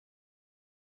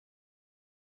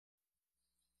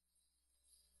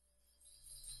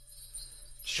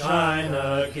China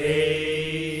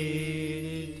Gate,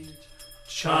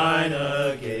 China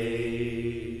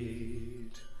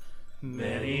Gate.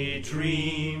 Many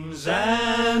dreams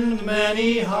and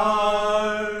many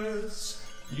hearts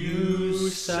you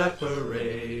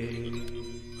separate.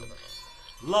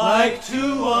 Like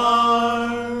two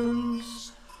arms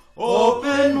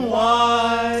open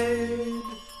wide,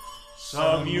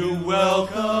 some you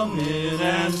welcome in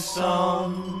and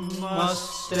some must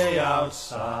stay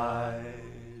outside.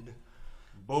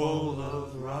 Bowl of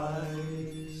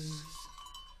rice,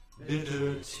 bitter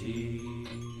tea.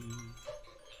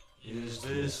 Is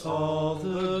this all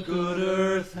the good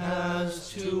earth has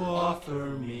to offer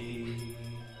me?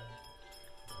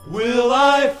 Will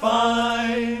I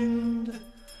find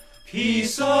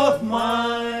peace of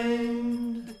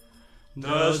mind?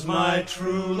 Does my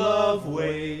true love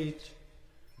wait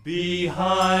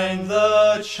behind the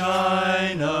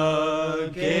China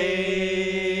Gate?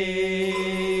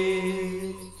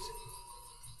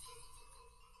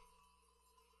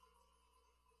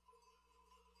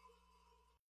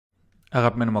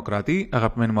 Αγαπημένοι μου ακροατή,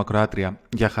 αγαπημένη μου ακροάτρια,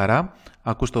 για χαρά,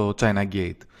 ακούς το China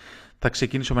Gate. Θα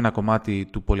ξεκινήσω με ένα κομμάτι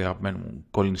του πολύ αγαπημένου μου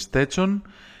Colin Stetson.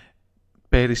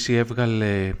 Πέρυσι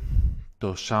έβγαλε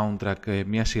το soundtrack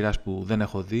μια σειράς που δεν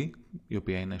έχω δει, η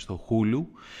οποία είναι στο Hulu.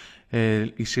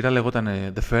 Η σειρά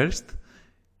λεγόταν The First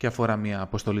και αφορά μια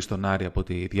αποστολή στον Άρη από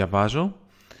ό,τι διαβάζω,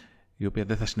 η οποία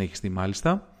δεν θα συνεχιστεί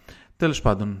μάλιστα. Τέλος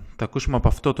πάντων, θα ακούσουμε από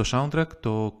αυτό το soundtrack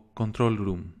το Control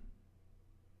Room.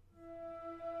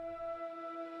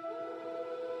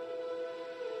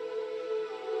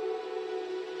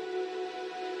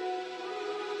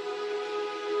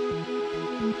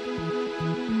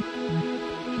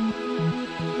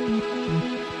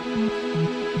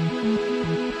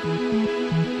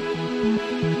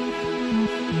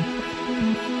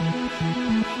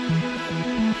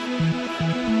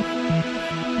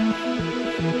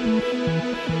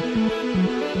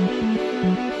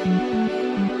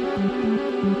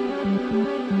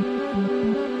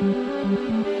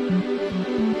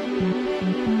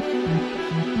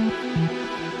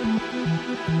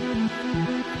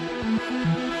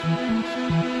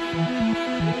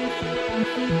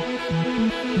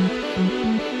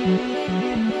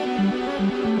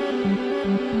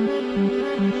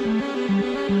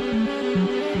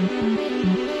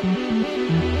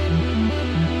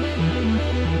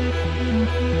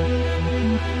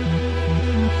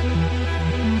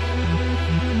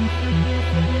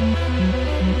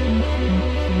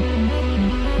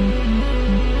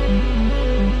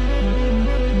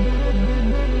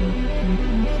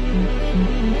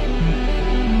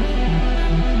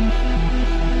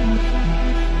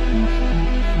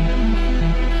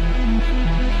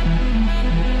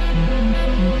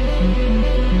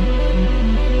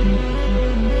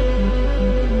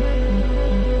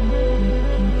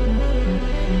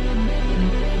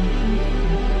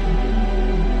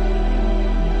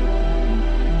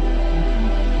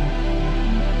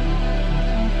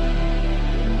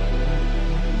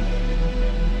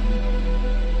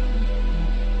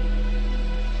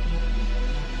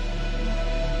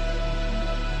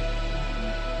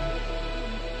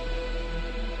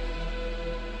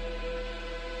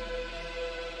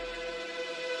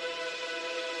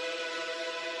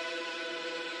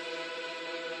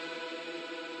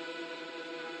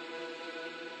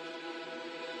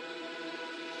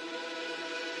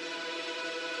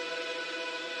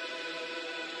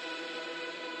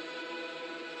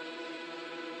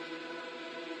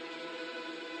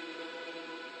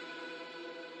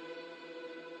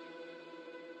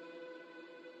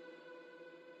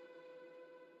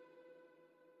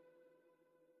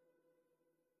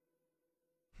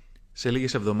 Σε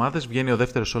λίγες εβδομάδες βγαίνει ο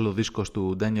δεύτερος solo δίσκος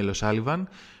του Daniel O'Sullivan,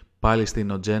 πάλι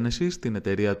στην O Genesis, την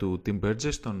εταιρεία του Tim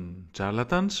Burgess, των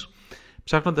Charlatans.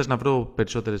 Ψάχνοντας να βρω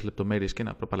περισσότερες λεπτομέρειες και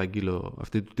να προπαραγγείλω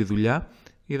αυτή τη δουλειά,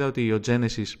 είδα ότι η O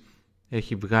Genesis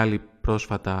έχει βγάλει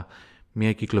πρόσφατα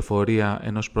μια κυκλοφορία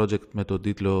ενός project με τον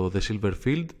τίτλο The Silver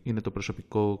Field. Είναι το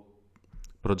προσωπικό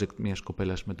project μιας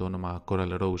κοπέλας με το όνομα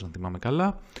Coral Rose, αν θυμάμαι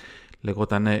καλά.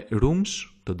 Λεγότανε Rooms,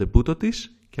 το ντεμπούτο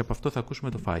της, και από αυτό θα ακούσουμε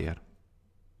το Fire.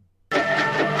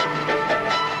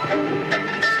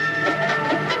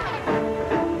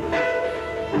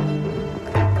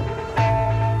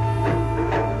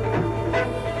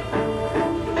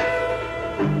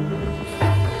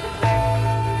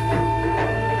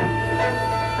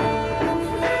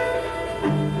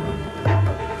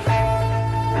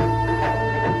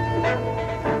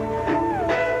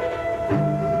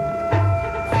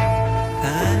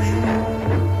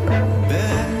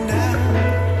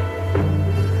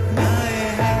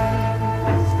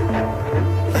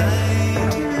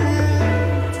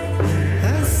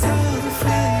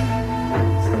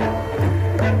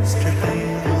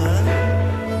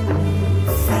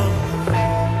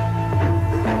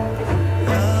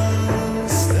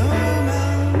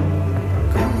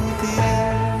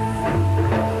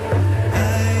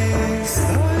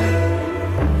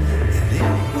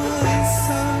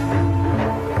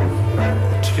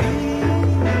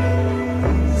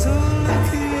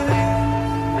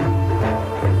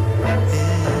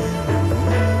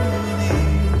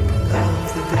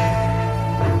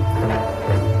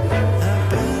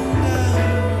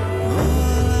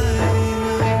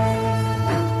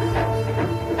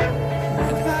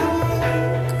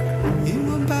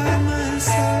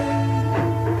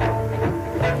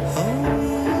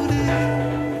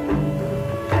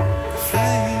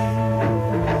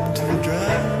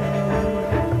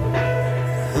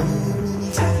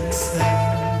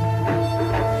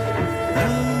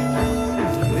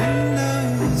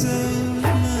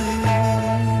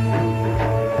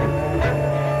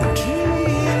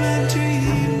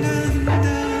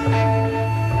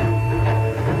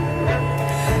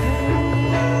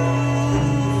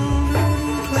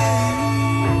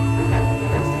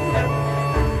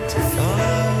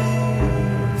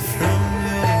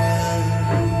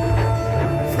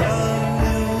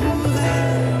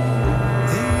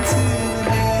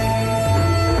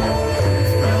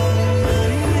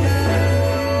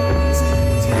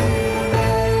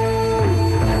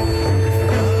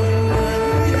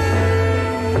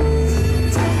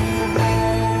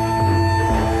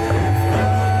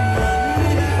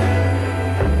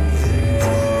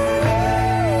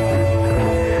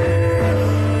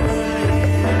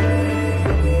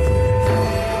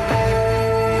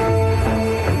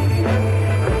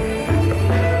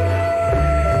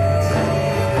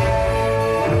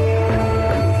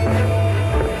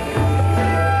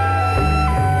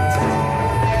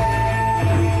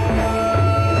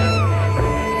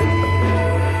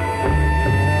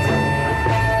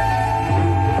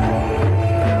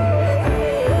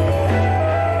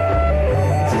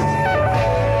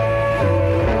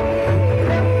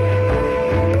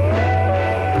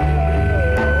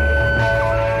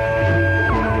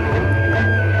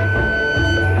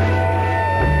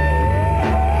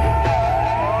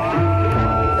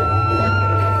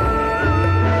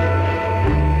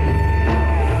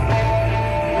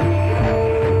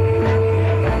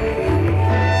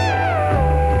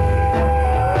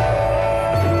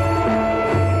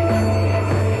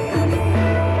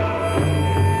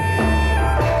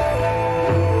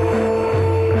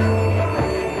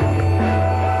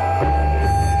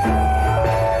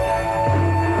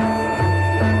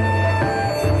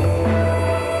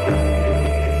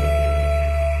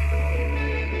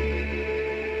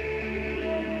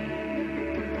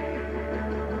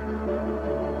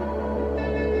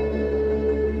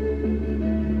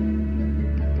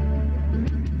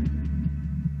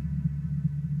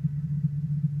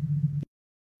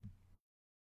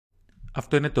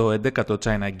 Αυτό είναι το 11ο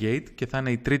China Gate και θα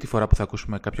είναι η τρίτη φορά που θα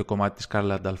ακούσουμε κάποιο κομμάτι της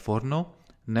Carla Dal Forno.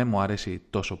 Ναι, μου αρέσει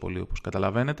τόσο πολύ όπως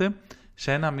καταλαβαίνετε.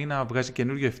 Σε ένα μήνα βγάζει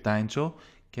καινούριο 7-inch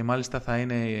και μάλιστα θα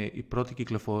είναι η πρώτη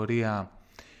κυκλοφορία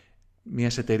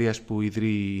μιας εταιρείας που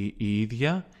ιδρύει η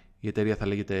ίδια. Η εταιρεία θα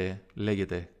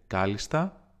λέγεται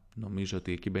Κάλιστα. Νομίζω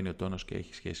ότι εκεί μπαίνει ο τόνος και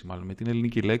έχει σχέση μάλλον με την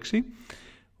ελληνική λέξη.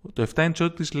 Το 7-inch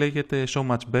της λέγεται So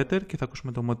Much Better και θα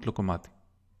ακούσουμε το μότιλο κομμάτι.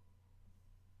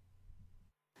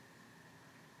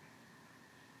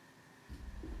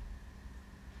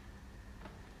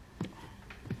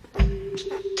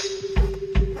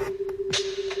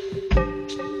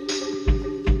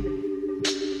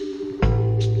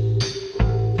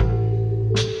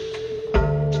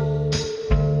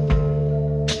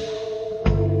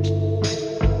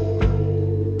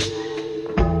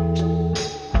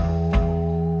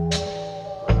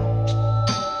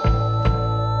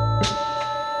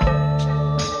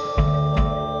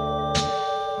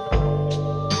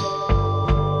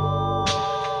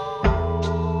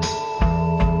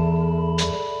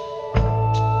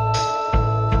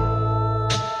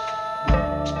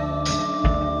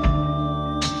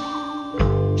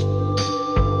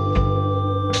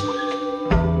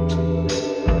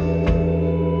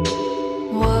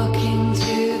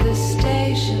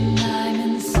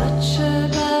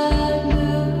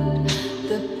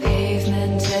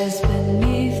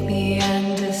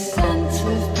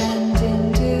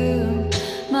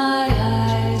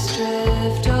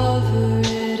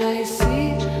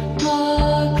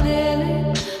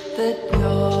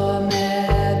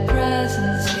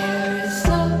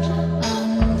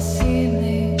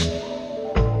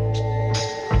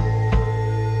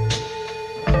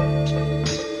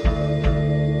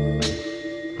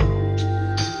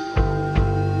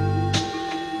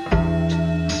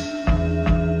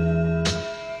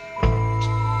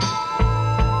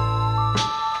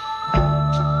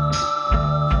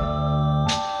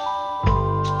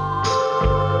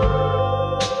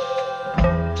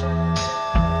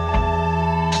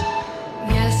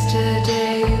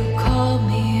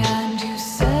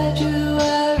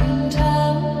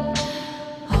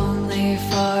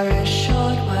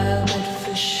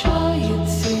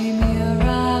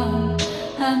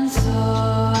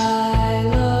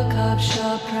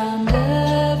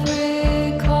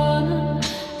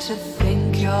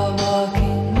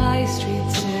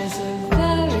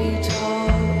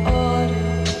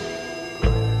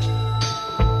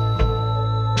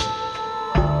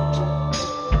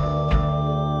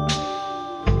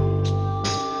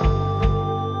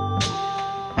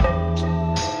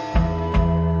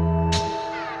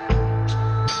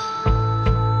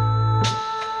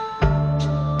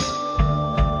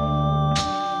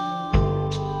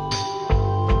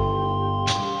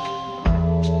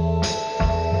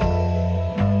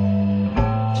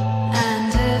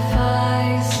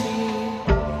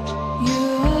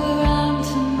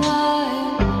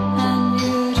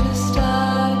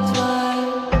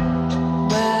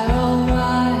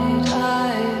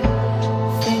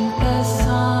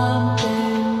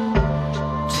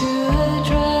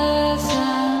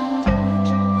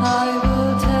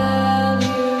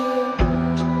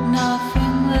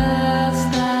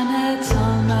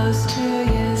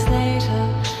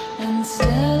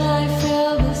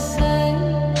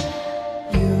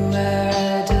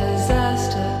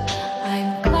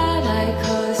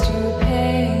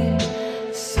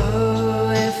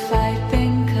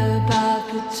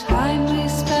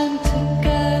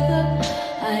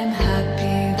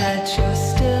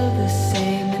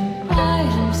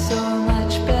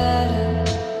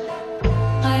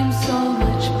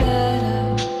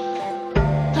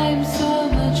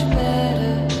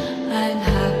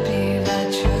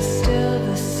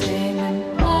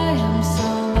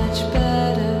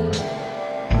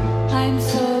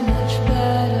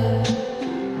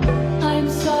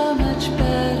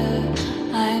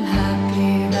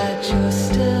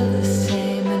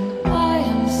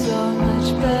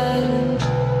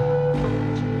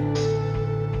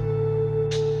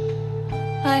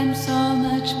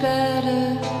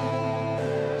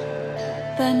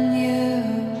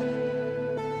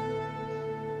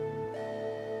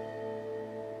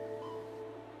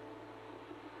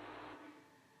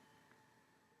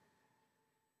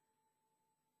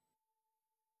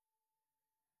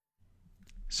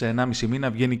 Σε 1,5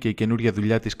 μήνα βγαίνει και η καινούργια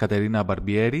δουλειά της Κατερίνα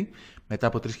Μπαρμπιέρη, μετά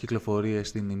από 3 κυκλοφορίες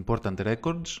στην Important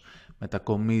Records,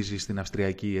 μετακομίζει στην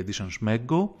αυστριακή Edition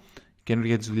Smeggo. Η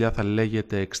καινούργια της δουλειά θα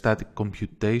λέγεται Ecstatic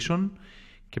Computation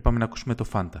και πάμε να ακούσουμε το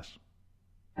Fantas.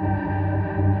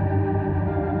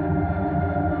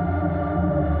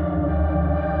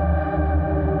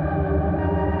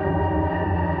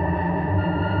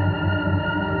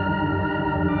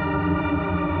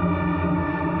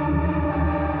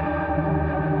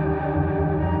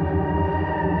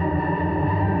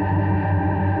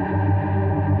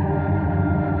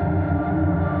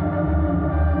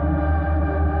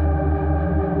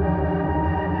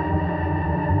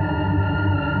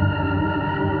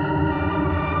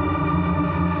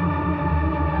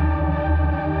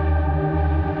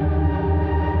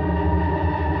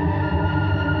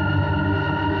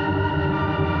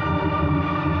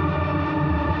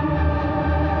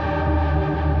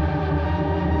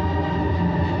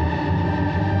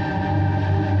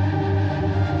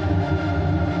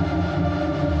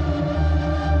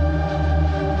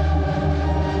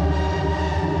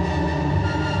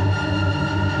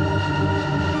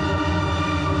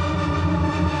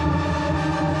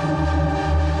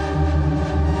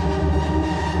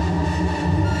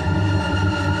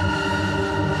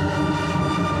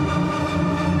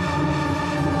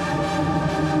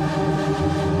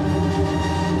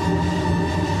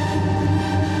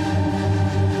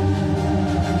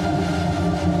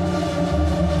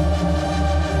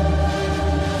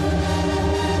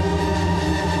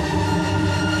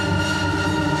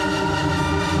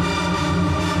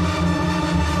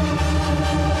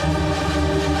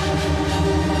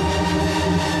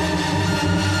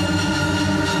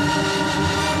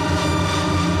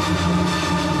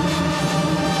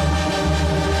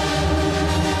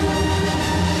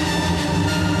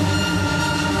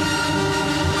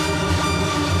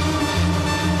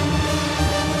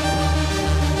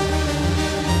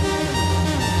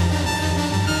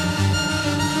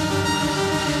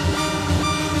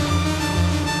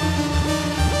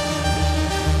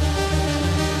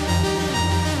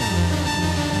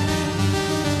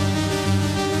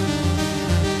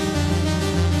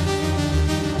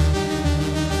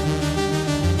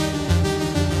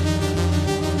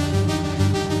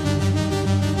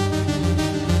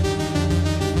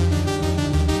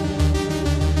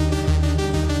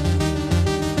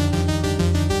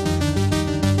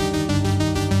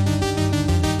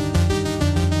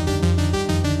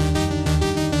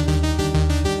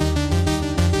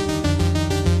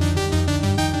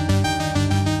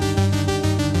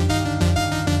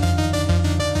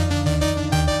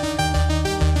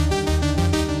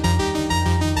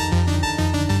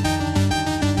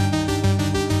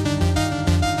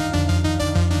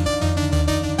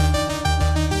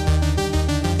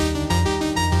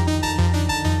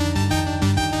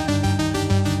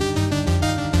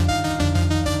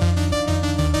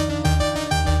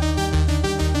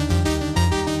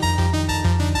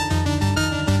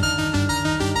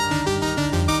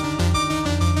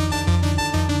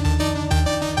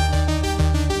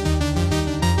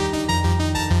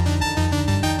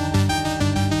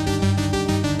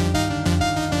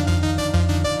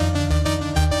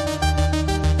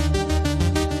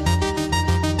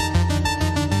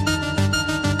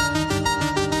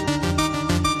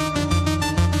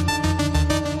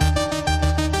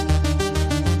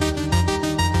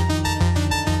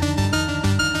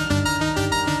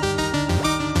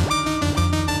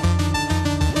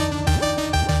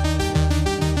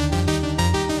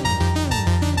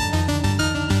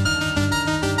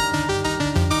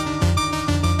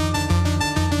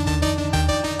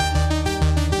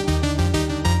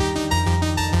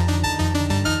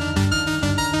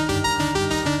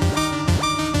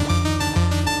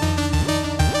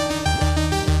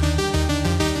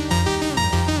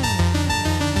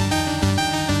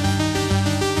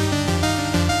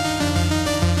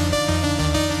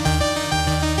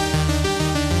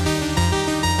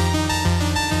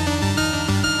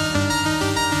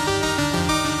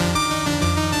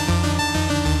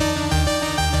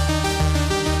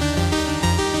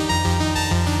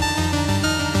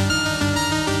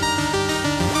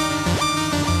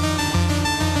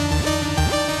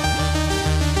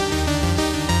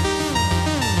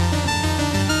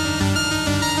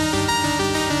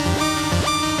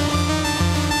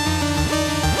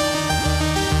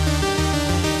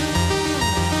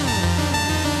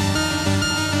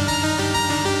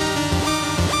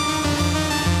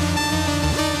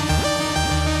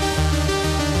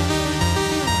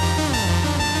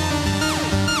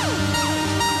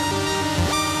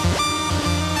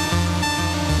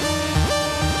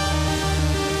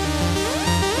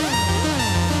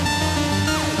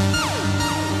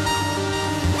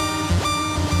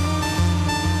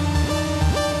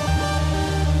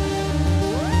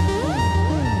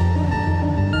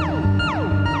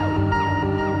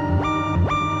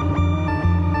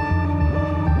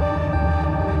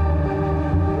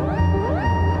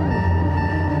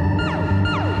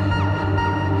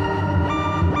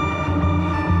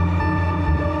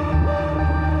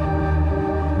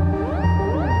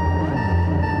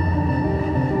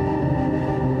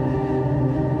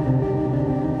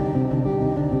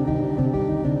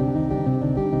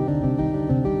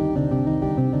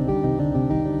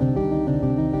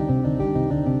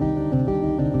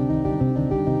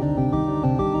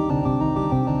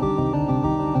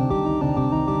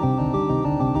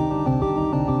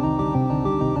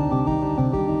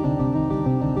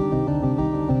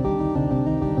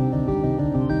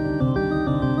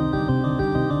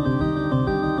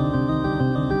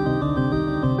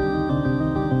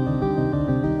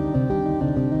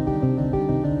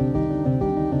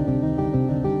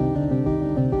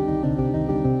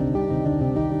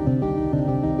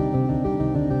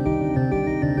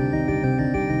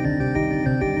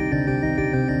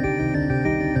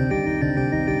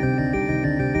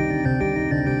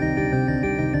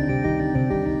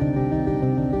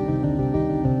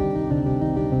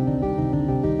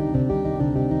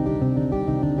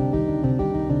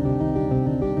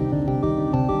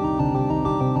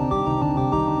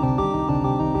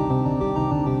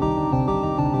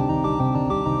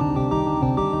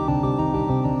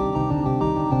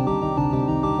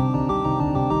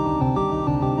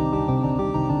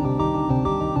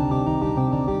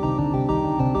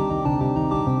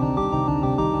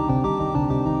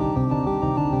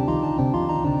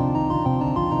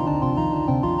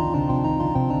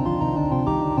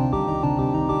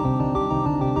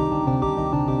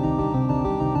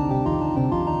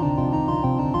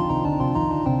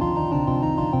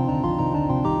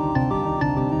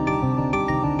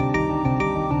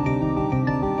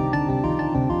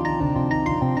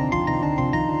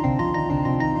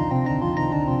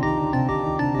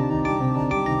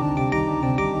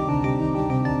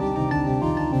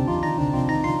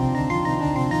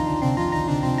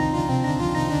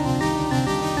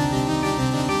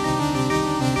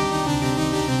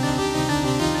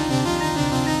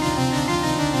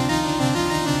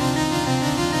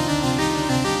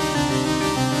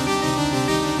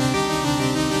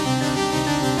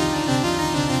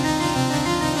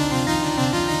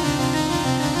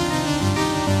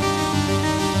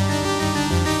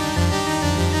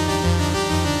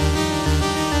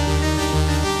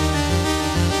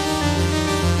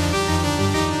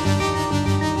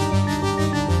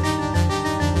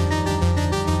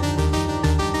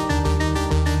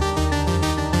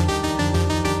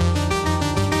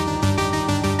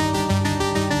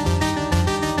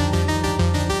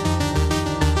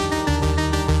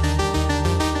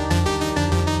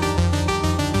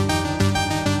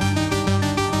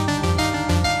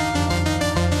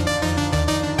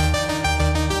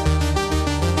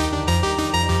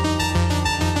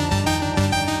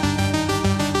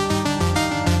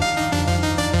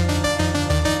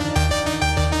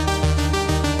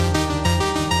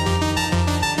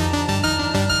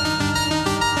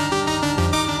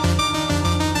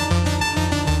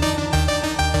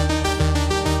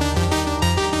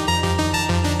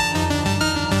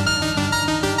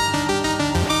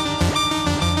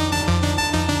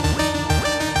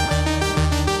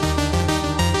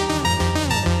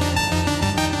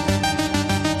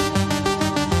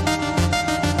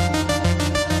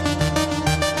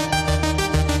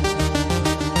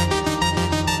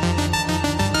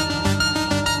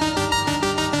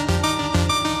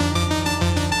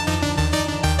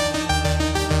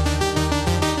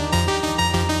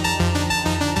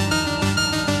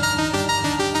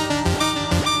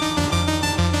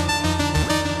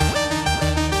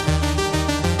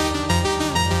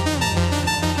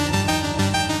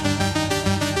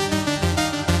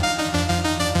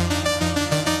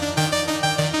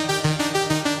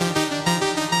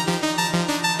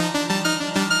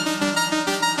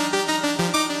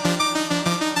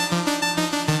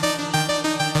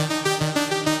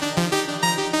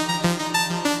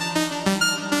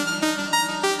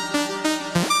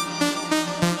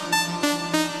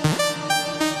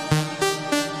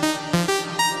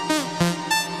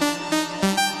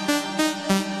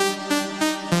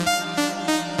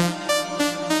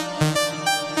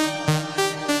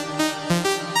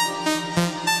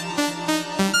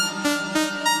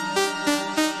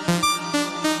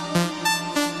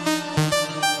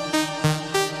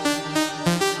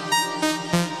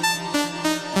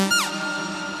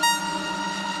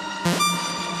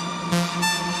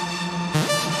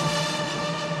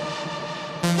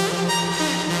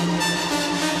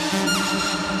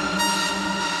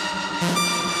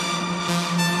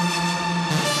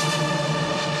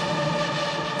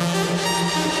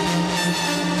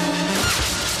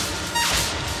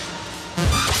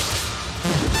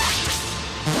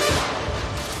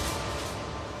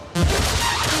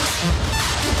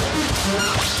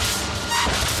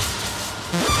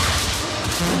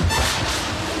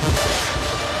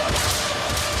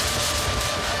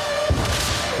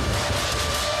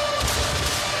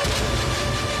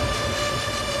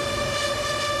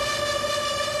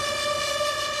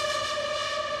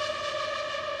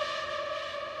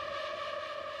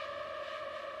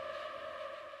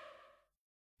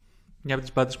 Μια από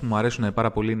τις μπάντες που μου αρέσουν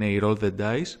πάρα πολύ είναι η Roll the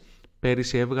Dice.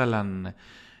 Πέρυσι έβγαλαν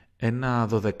ένα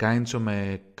 12ίντσο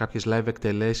με κάποιες live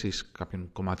εκτελέσεις κάποιων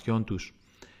κομματιών τους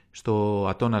στο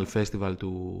Atonal Festival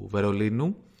του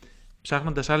Βερολίνου.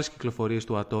 Ψάχνοντας άλλες κυκλοφορίες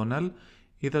του Atonal,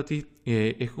 είδα ότι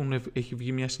έχει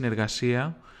βγει μια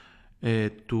συνεργασία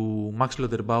του Max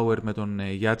Loderbauer με τον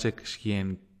Jacek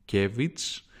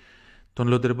Sienkiewicz. Τον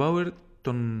Loderbauer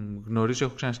τον γνωρίζω,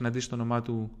 έχω ξανασυναντήσει το όνομά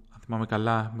του, αν θυμάμαι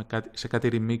καλά, σε κάτι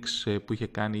remix που είχε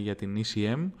κάνει για την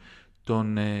ECM.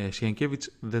 Τον Sienkiewicz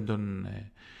δεν τον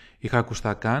είχα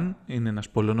ακουστά καν, είναι ένας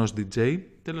Πολωνός DJ.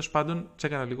 Τέλος πάντων,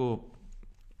 τσέκανα λίγο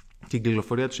την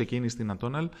κυκλοφορία τους εκείνη στην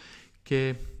Atonal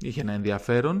και είχε ένα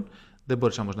ενδιαφέρον. Δεν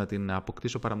μπόρεσα όμως να την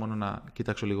αποκτήσω παρά μόνο να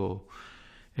κοιτάξω λίγο,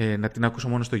 να την ακούσω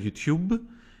μόνο στο YouTube.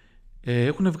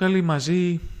 Έχουν βγάλει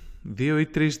μαζί 2 ή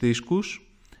 3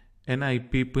 δίσκους, ένα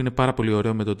EP που είναι πάρα πολύ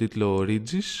ωραίο με τον τίτλο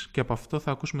Ridges και από αυτό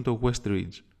θα ακούσουμε το West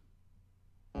Ridge.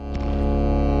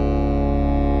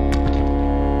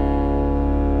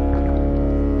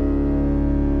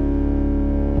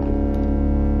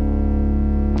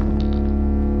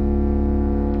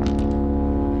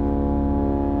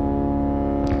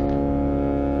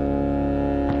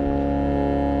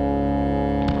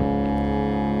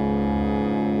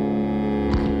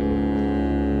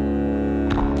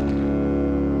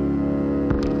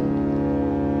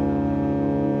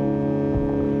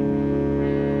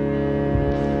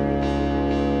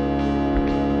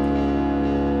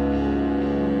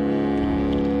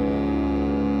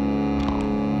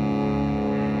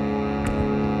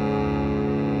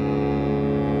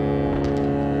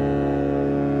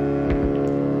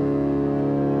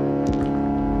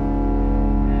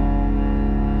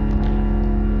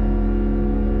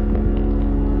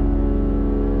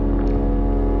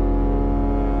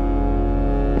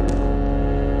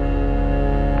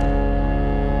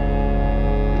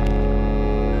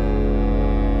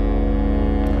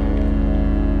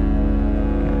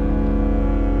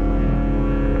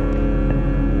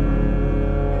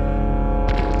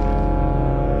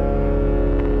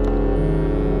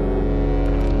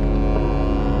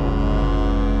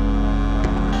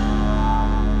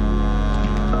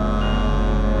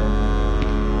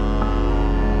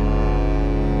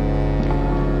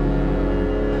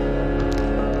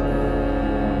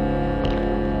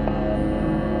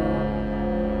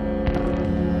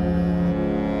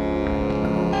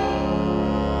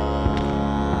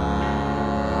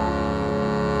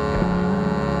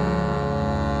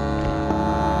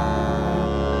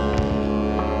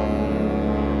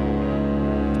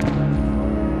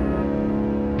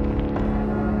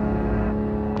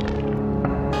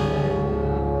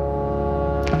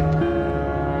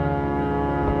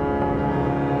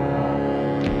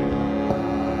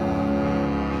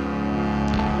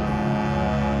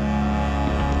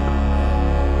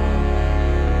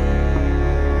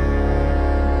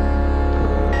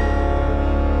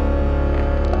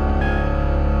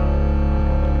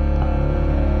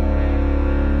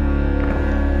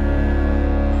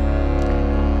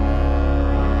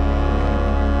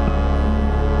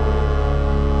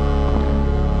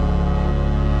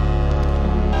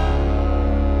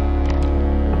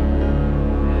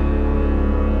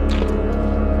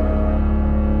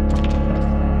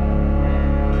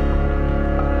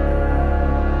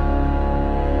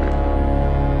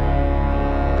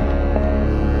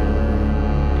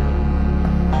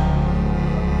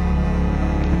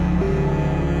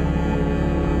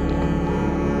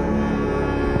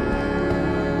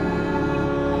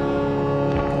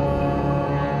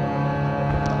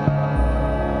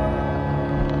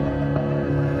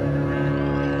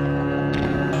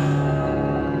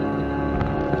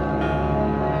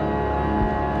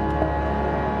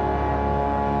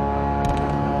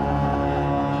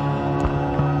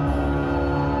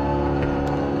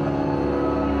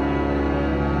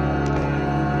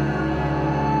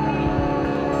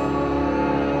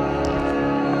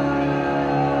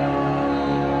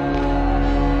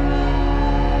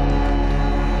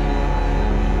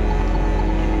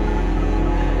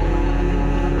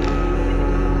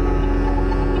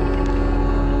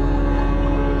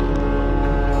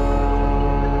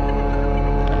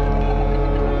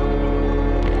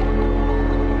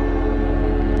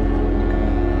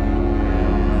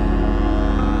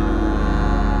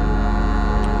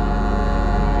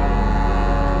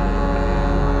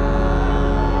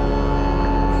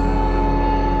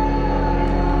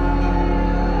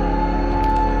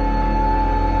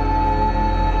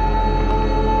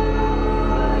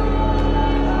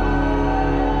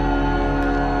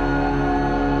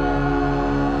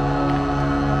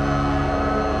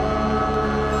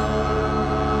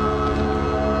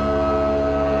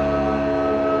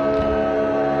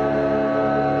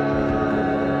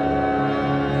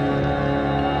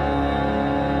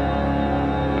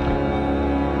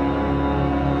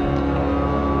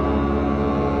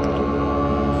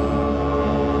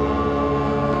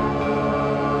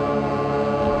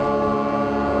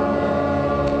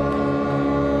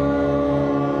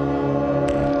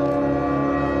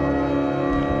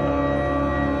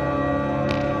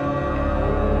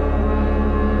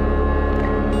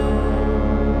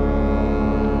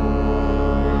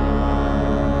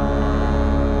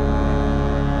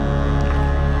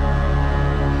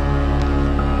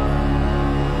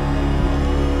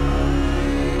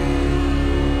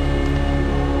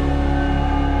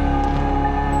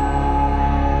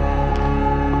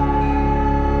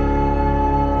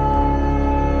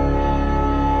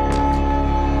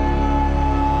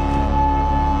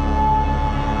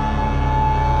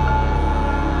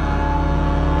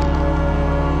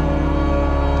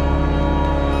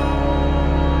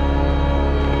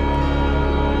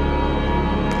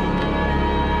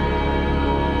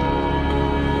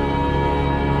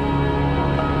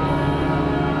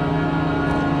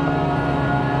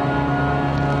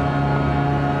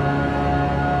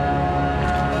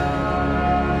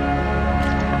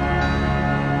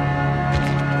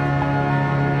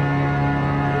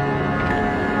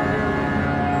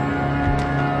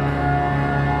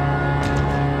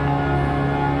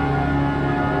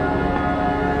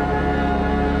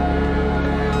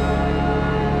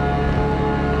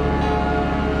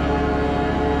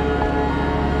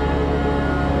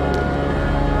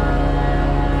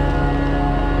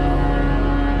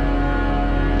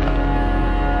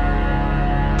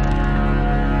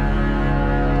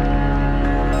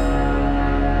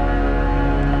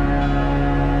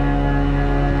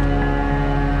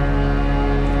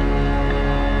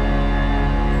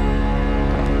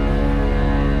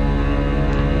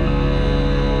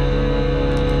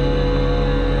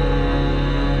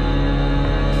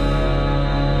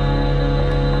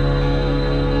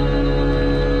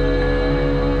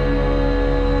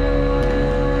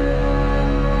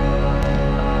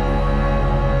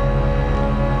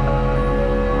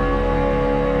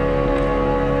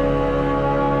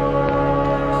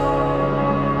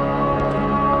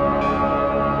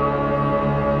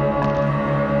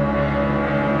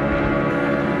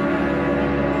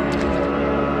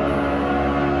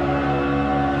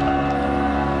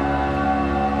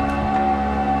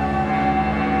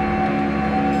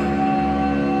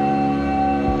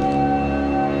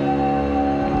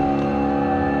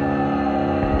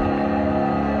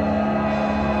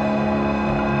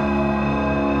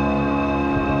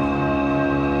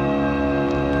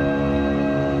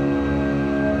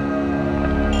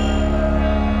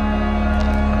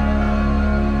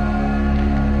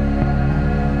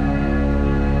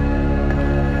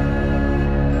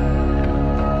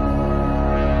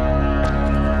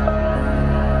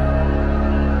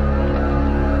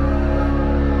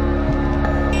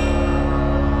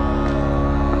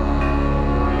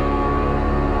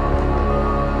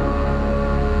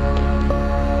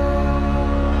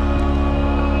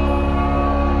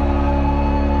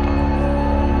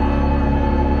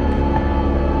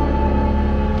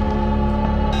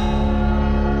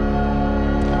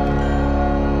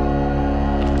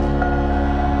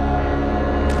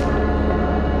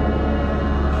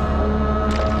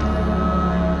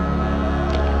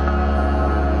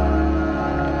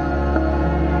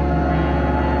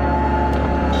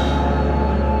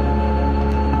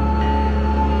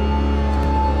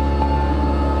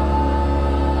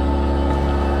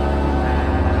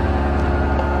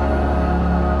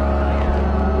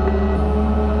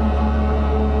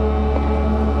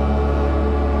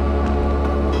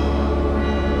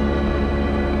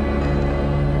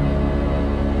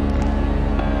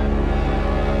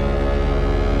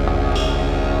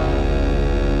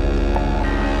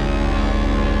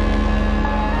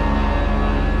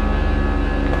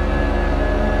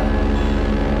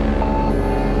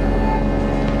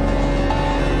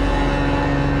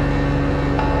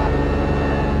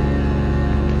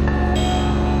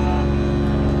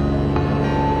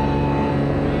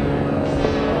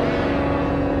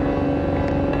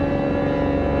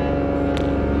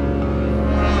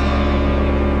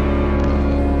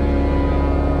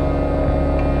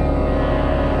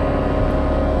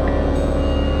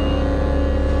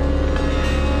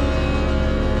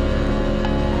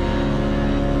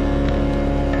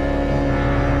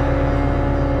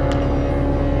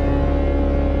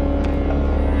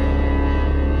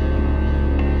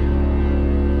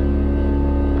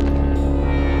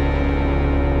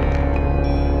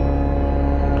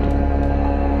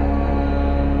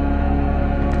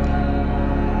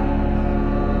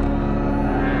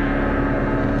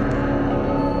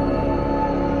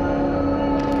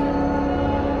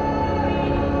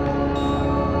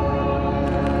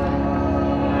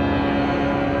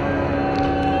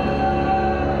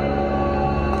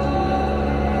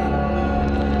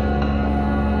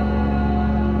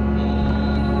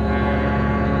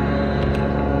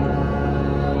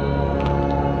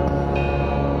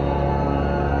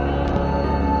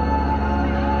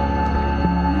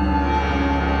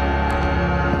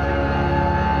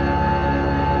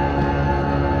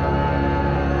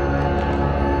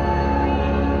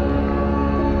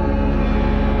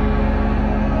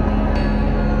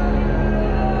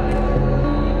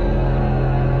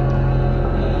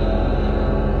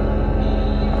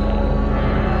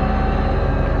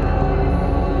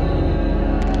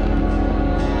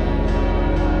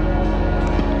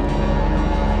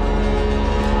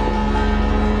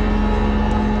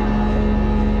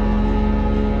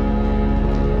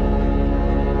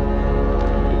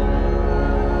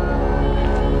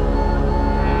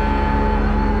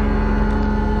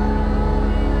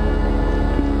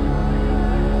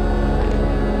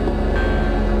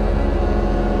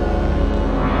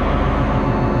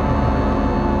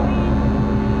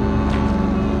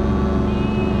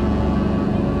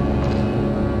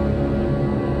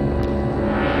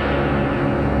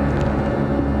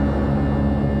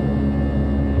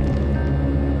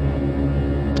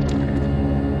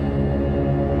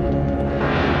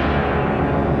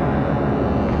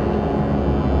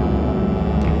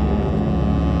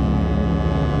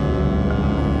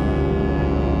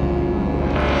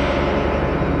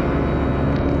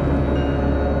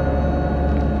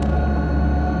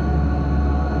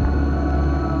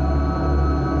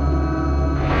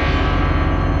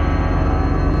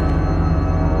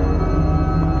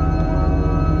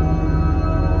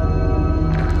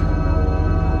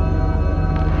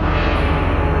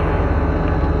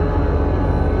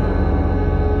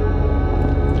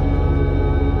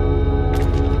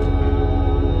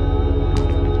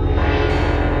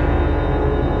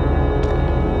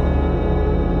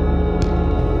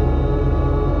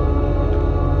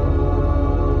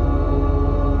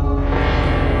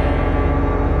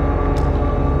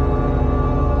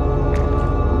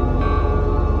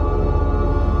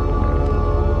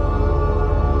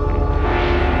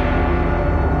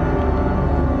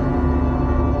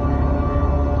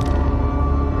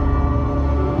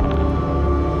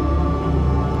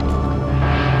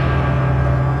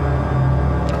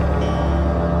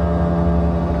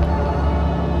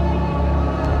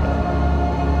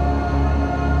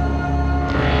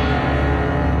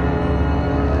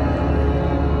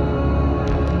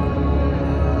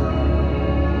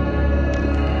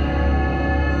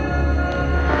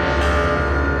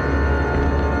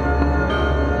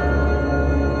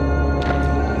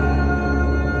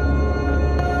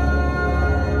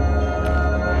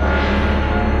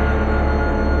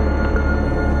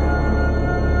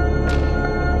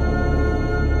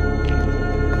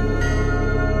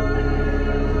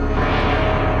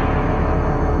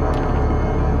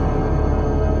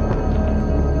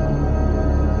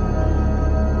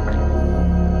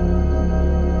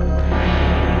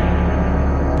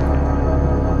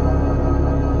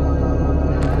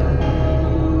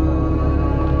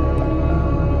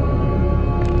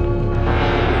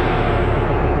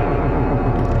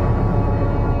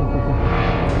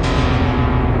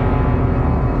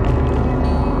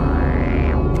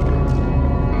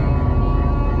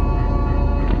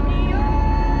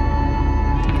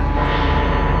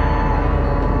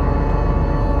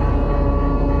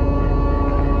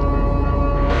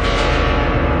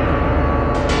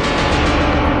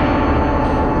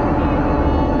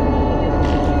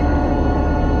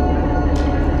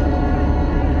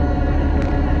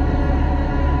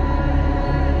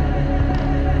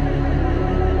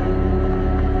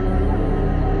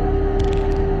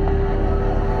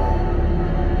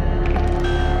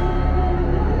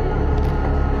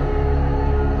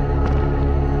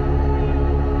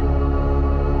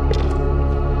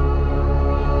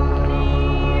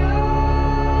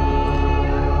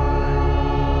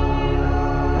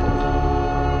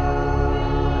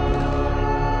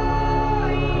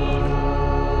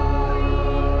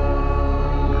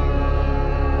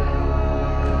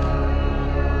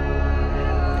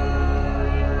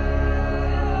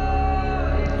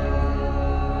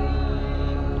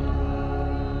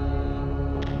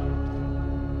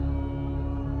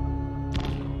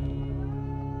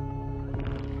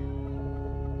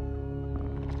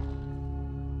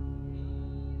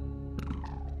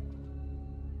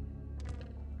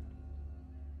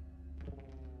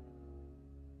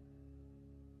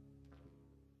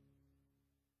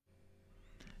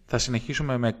 Θα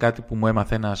συνεχίσουμε με κάτι που μου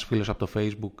έμαθε ένας φίλος από το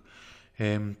Facebook,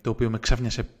 το οποίο με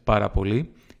ξάφνιασε πάρα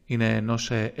πολύ. Είναι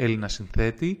ενός Έλληνα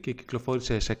συνθέτη και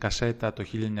κυκλοφόρησε σε κασέτα το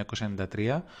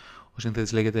 1993. Ο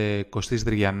συνθέτης λέγεται Κωστής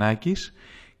Δρυγιαννάκης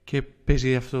και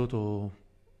παίζει αυτό το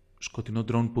σκοτεινό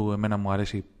ντρόουν που εμένα μου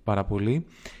αρέσει πάρα πολύ.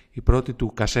 Η πρώτη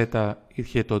του κασέτα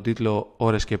είχε τον τίτλο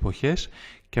 «Ώρες και εποχές»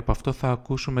 και από αυτό θα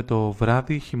ακούσουμε το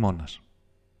 «Βράδυ χειμώνας».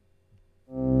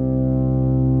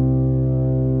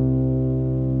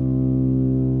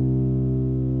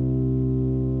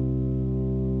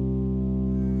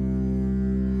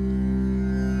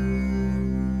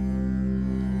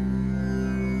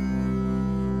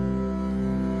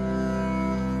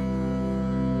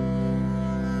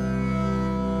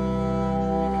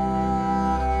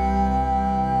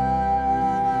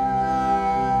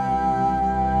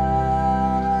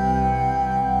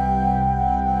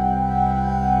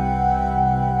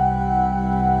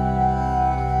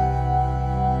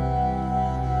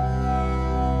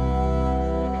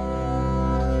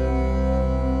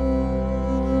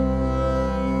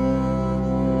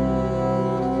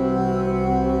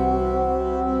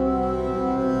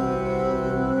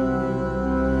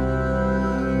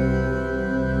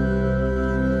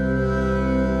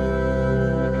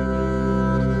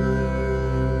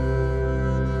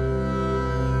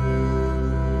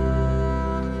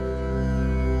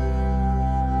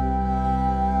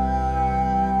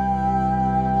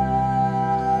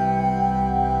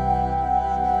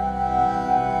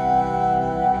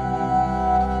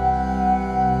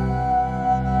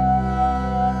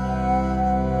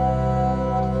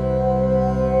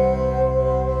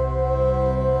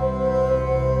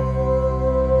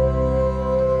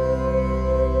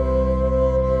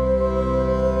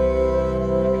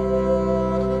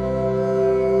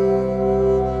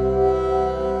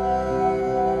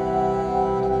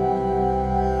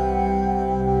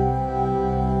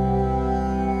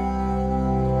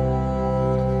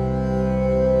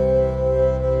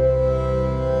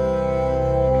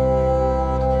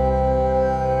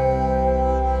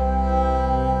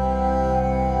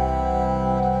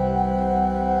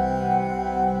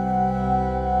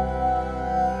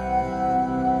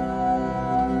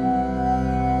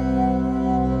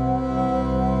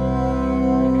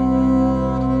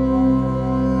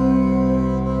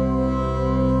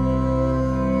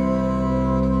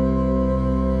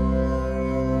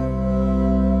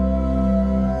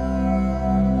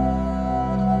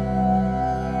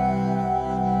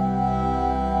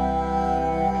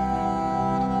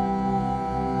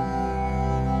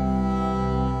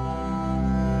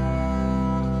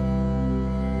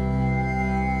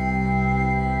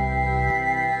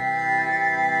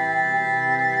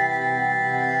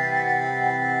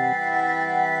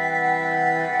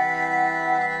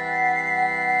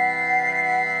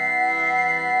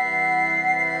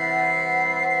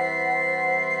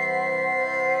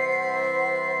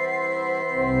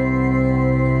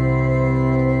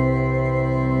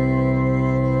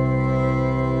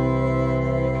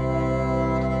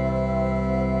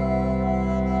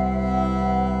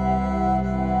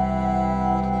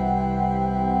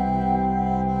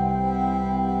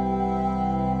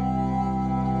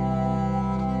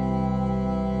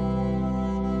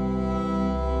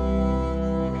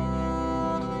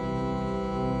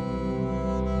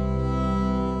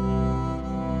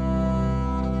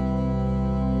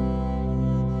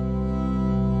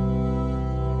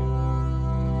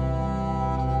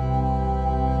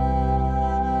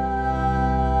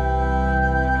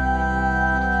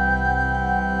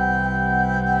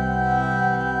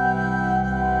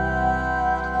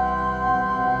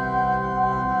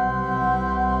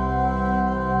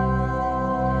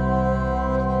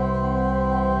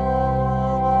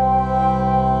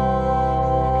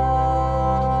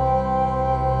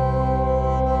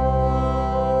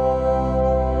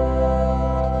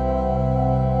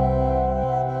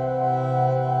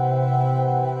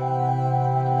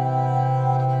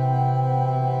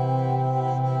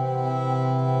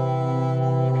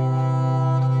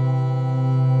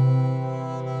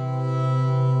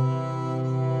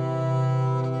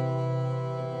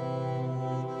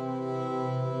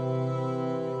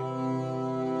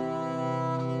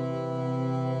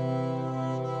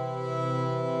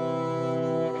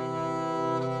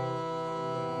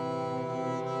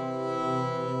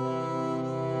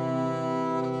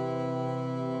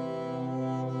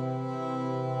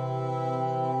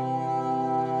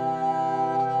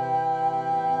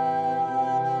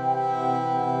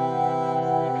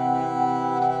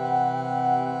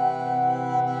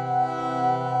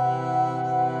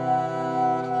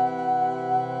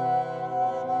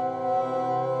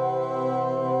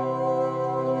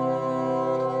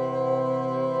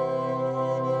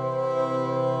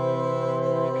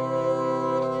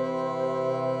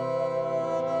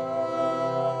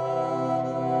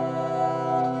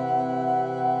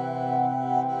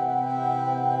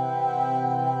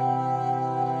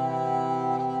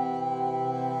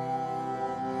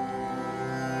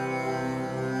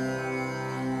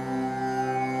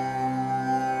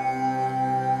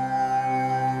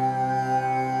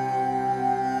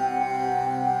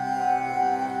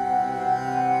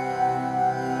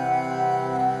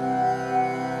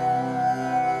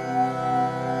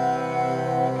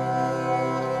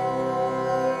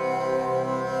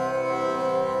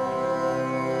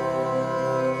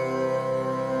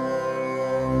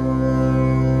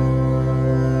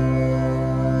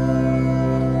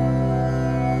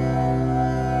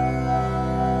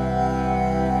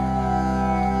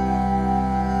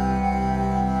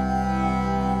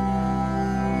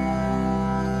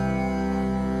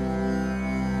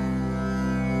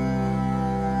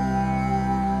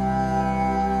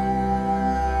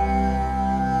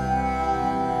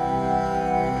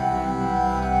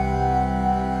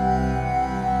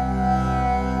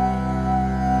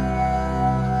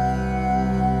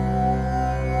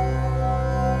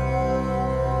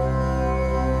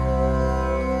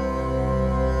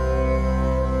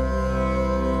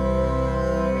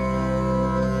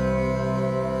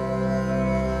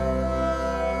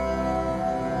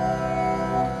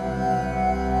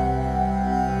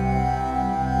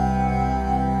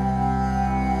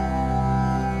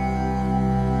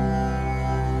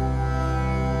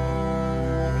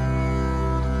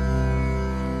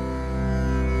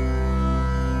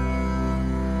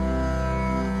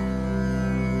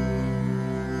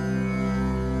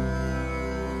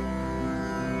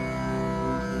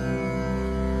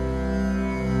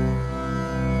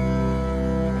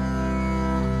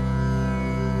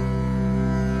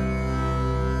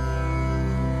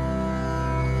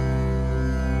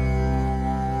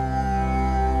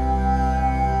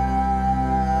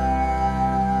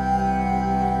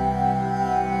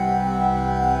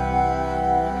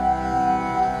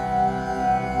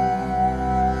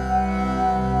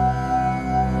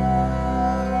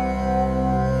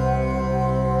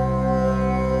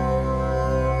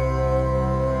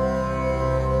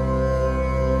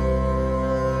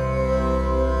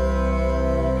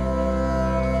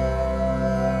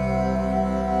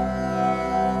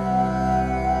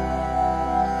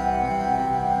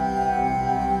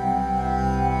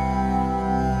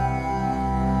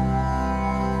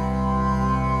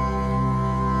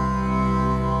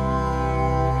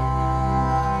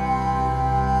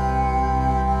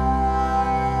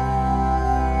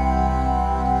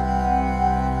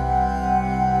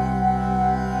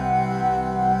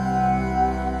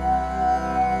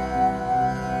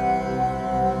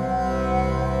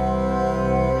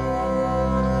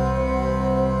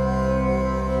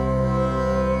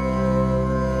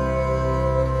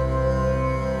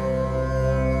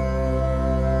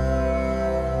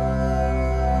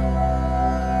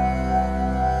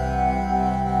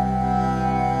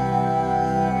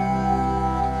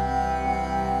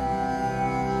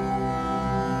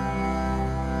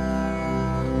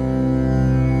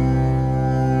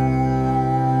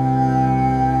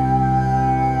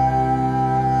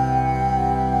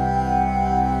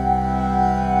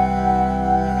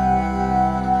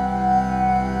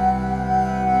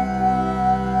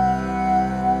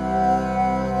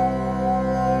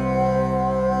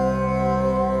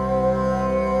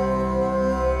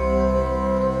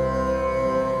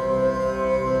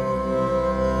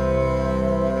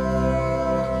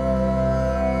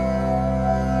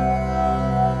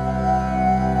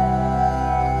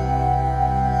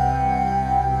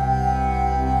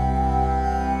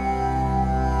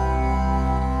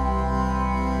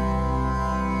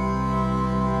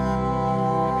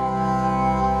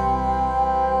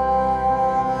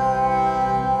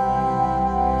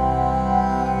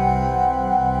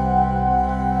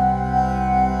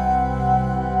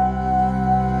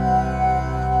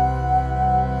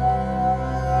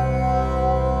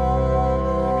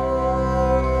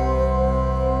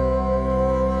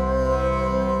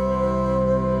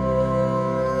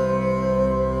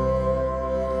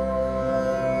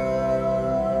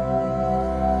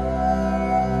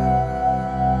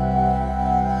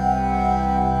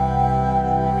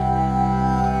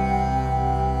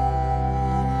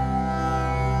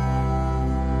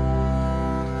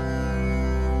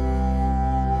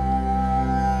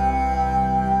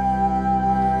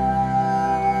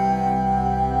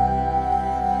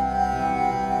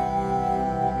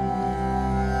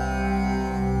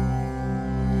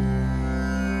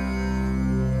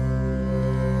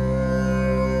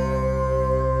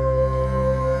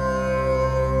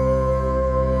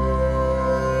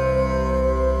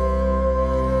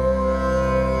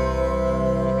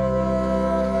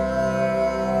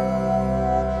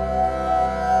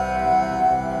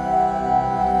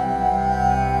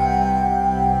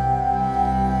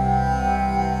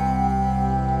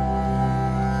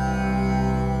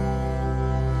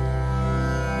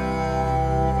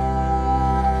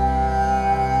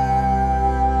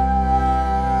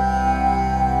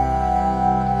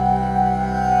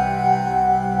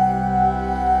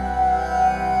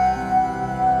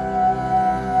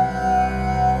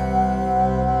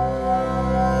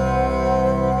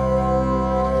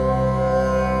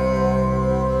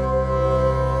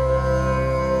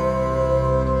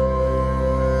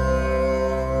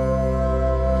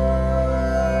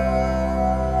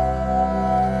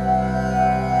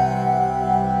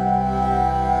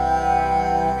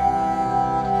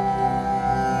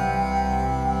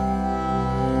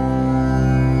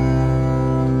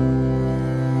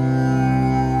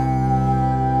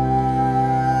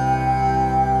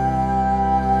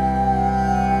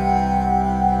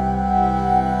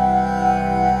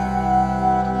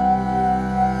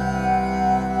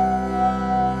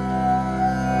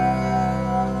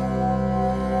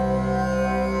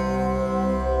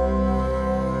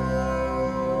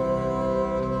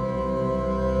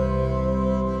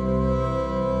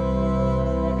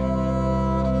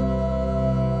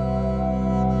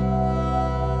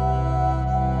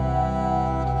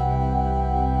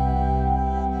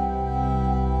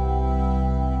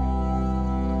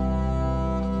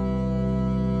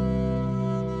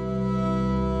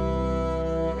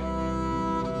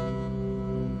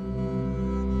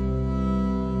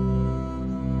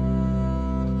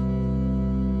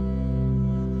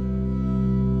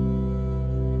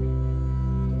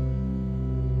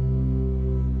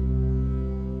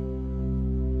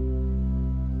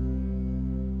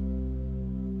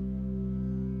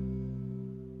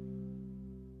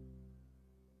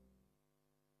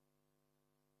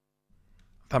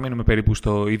 Θα μείνουμε περίπου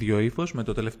στο ίδιο ύφος με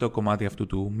το τελευταίο κομμάτι αυτού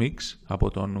του mix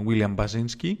από τον William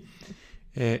Basinski.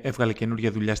 Έβγαλε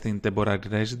καινούργια δουλειά στην Temporary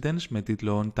Residence με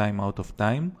τίτλο On Time Out of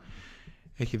Time.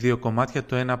 Έχει 2 κομμάτια,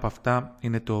 το ένα από αυτά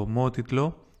είναι το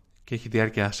μότιτλο και έχει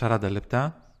διάρκεια 40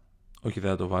 λεπτά. Όχι, δεν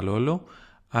θα το βάλω όλο,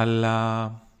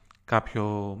 αλλά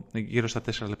γύρω στα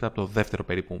 4 λεπτά από το δεύτερο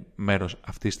περίπου μέρος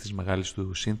αυτής της μεγάλης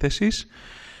του σύνθεσης.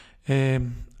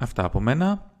 Αυτά από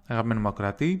μένα. Αγαπημένοι μου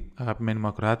ακροατή, αγαπημένη μου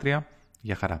ακροάτρια,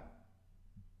 για χαρά.